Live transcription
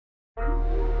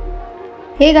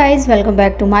Hey guys, welcome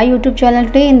back to my YouTube channel.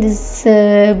 Today in this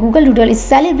Google tutorial is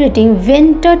celebrating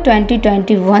winter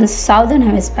 2021 Southern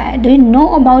Hemisphere. Do you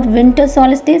know about winter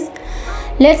solstice?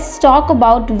 Let's talk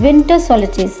about winter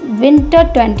solstice. Winter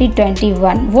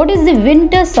 2021. What is the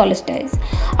winter solstice?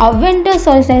 A winter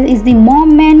solstice is the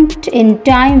moment in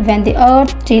time when the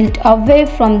earth tilts away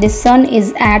from the sun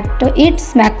is at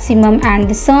its maximum and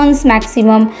the sun's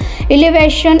maximum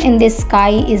elevation in the sky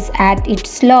is at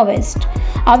its lowest.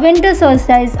 A winter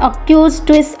solstice occurs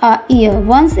twice a year,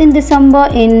 once in December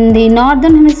in the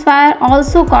Northern Hemisphere,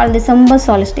 also called December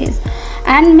solstice,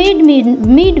 and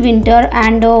midwinter,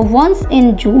 and once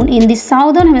in June in the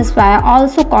Southern Hemisphere,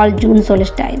 also called June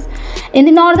solstice. In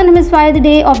the Northern Hemisphere, the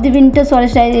day of the winter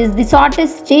solstice is the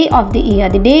shortest day of the year,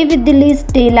 the day with the least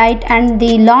daylight and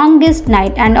the longest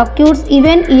night, and occurs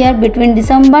even year between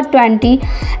December 20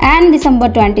 and December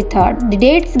 23rd. The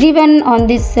dates given on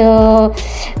this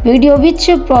video, which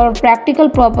for practical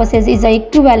purposes is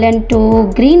equivalent to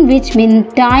Greenwich Mean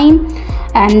Time,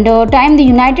 and time the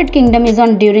United Kingdom is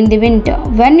on during the winter,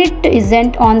 when it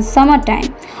isn't on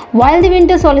summertime. While the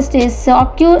winter solstice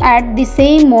occur at the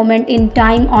same moment in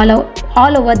time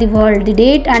all over the world, the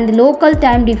date and the local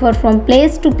time differ from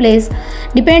place to place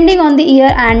depending on the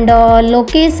year and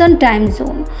location time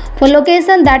zone. For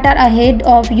locations that are ahead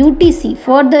of UTC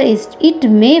further east, it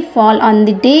may fall on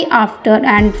the day after,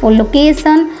 and for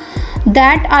locations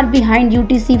that are behind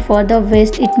UTC further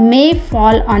west, it may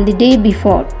fall on the day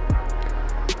before.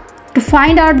 To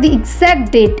find out the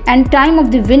exact date and time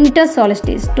of the winter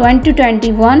solstice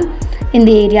 2021 in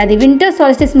the area, the winter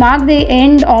solstice marks the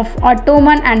end of autumn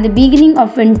and the beginning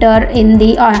of winter in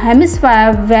the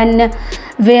hemisphere,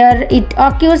 where it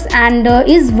occurs and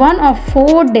is one of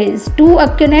 4 days, 2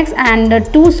 equinox and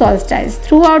 2 solstices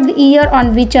throughout the year,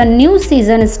 on which a new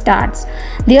season starts.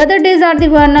 The other days are the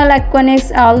vernal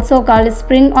equinox, also called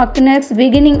spring equinox,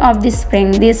 beginning of the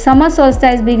spring, the summer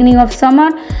solstice, beginning of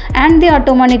summer, and the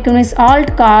autumn equinox, all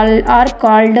are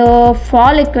called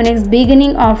fall equinox,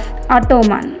 beginning of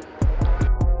autumn.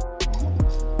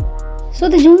 So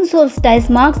the June solstice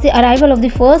marks the arrival of the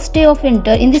first day of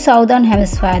winter in the Southern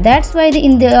Hemisphere. That's why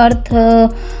in the Earth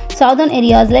southern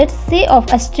areas, let's say of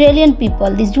Australian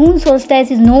people, the June solstice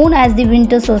is known as the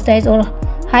winter solstice or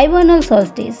hibernal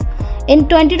solstice. In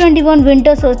 2021,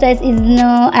 winter solstice in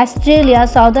Australia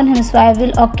Southern Hemisphere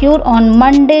will occur on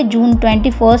Monday, June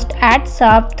 21st at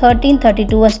sharp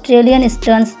 13:32 Australian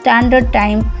Eastern Standard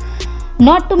Time.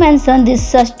 Not to mention,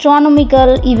 this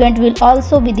astronomical event will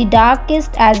also be the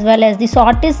darkest as well as the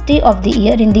shortest day of the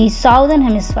year in the Southern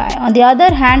Hemisphere. On the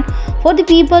other hand, for the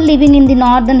people living in the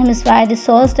Northern Hemisphere, the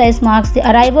solstice marks the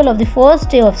arrival of the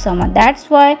first day of summer. That's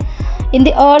why in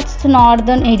the Earth's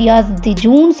northern areas, the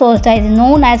June solstice is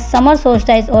known as summer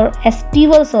solstice or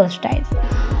estival solstice.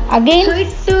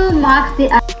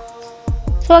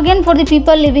 So again, for the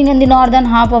people living in the northern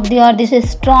half of the earth, this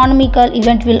astronomical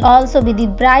event will also be the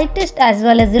brightest as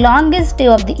well as the longest day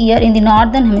of the year in the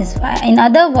Northern Hemisphere. In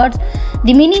other words,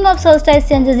 the meaning of solstice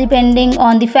changes depending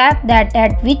on the fact that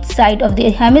at which side of the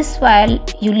hemisphere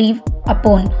you live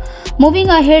upon. Moving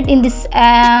ahead in this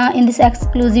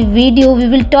exclusive video, we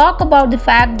will talk about the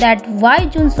fact that why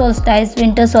June solstice,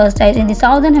 winter solstice in the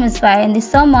Southern Hemisphere, and the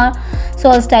summer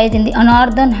solstice in the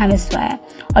Northern Hemisphere.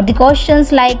 Or the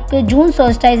questions like June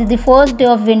solstice is the first day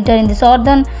of winter in the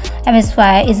Southern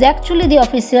Hemisphere is actually the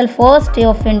official first day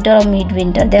of winter or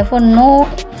midwinter. Therefore,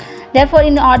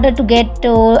 in order to get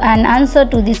an answer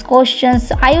to these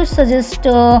questions, I would suggest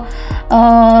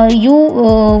you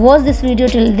watch this video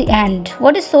till the end.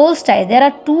 What is solstice? There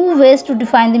are 2 ways to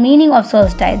define the meaning of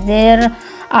solstice. There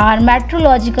are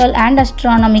meteorological and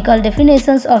astronomical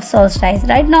definitions of solstice.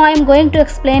 Right now, I am going to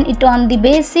explain it on the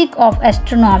basic of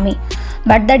astronomy.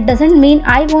 But that doesn't mean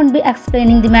I won't be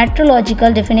explaining the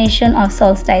meteorological definition of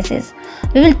solstices.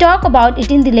 We will talk about it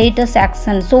in the later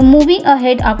section. So moving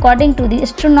ahead, according to the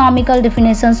astronomical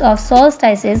definitions of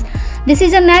solstices, this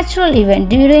is a natural event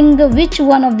during which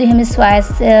one of the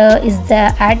hemispheres is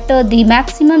at the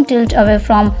maximum tilt away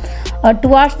from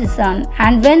towards the sun,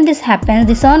 and when this happens,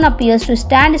 the sun appears to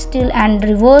stand still and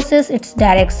reverses its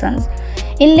directions.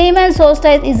 In layman,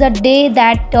 solstice is a day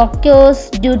that occurs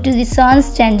due to the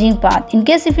sun's changing path. In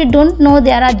case if you don't know,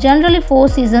 there are generally 4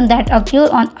 seasons that occur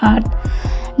on earth.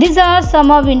 These are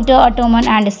summer, winter, autumn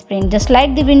and spring. Just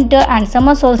like the winter and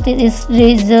summer solstice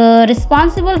is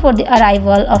responsible for the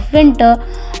arrival of winter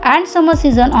and summer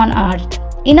season on earth.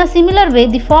 In a similar way,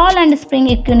 the fall and spring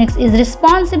equinox is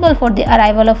responsible for the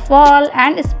arrival of fall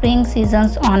and spring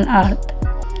seasons on earth.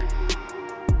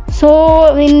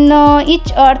 So in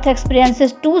each earth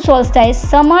experiences 2 solstices,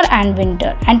 summer and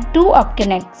winter, and 2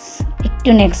 equinox.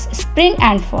 equinox, spring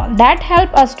and fall, that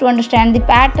help us to understand the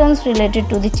patterns related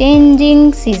to the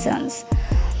changing seasons.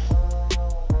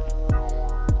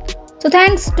 So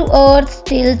thanks to Earth's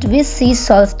tilt, we see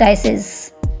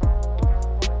solstices.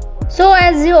 So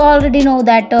as you already know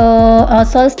that a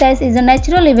solstice is a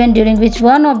natural event during which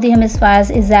one of the hemispheres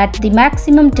is at the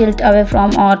maximum tilt away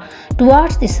from or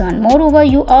towards the sun. Moreover,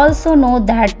 you also know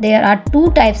that there are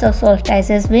two types of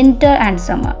solstices, winter and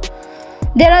summer.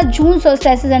 There are June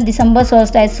solstices and December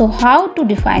solstice. So how to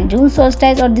define June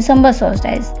solstice or December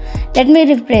solstice? Let me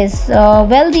rephrase.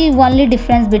 Well, the only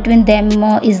difference between them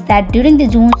is that during the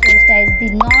June solstice,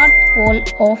 the north pole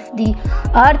of the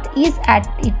earth is at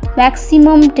its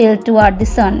maximum tilt toward the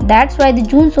sun. That's why the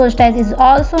June solstice is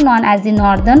also known as the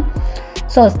northern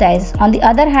solstice. On the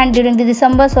other hand, during the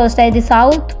December solstice, the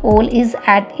south pole is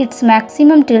at its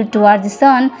maximum tilt toward the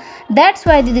sun. That's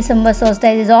why the December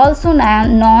solstice is also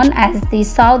known as the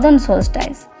southern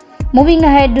solstice. Moving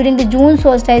ahead, during the June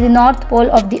solstice, the north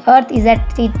pole of the earth is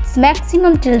at its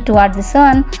maximum tilt toward the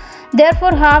sun.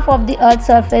 Therefore, half of the earth's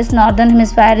surface, northern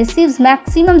hemisphere, receives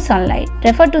maximum sunlight.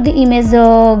 Refer to the image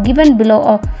given below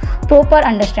of proper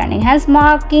understanding, hence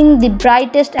marking the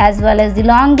brightest as well as the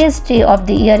longest day of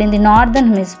the year in the northern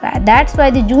hemisphere. That's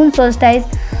why the June solstice,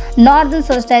 northern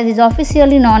solstice, is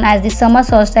officially known as the summer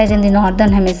solstice in the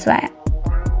northern hemisphere.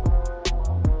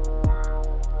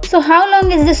 So how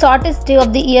long is the shortest day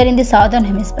of the year in the southern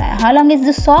hemisphere? How long is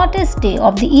the shortest day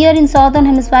of the year in southern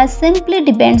hemisphere simply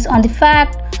depends on the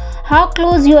fact how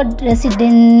close you are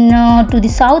residing to the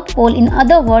south pole. In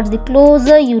other words, the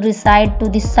closer you reside to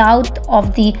the south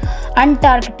of the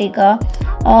Antarctica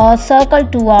circle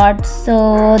towards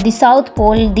the south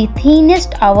pole, the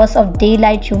thinnest hours of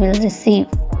daylight you will receive.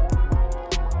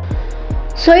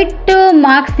 So it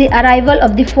marks the arrival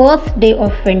of the first day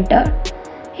of winter.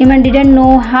 Humans didn't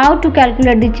know how to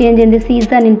calculate the change in the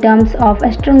season in terms of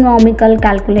astronomical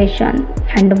calculation.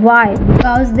 And why?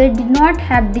 Because they did not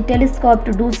have the telescope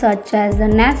to do such as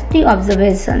nasty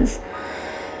observations.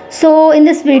 So in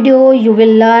this video you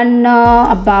will learn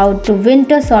about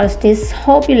winter solstice.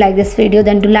 Hope you like this video.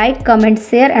 Then do like, comment,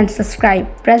 share and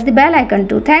subscribe. Press the bell icon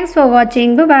too. Thanks for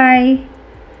watching. Bye bye.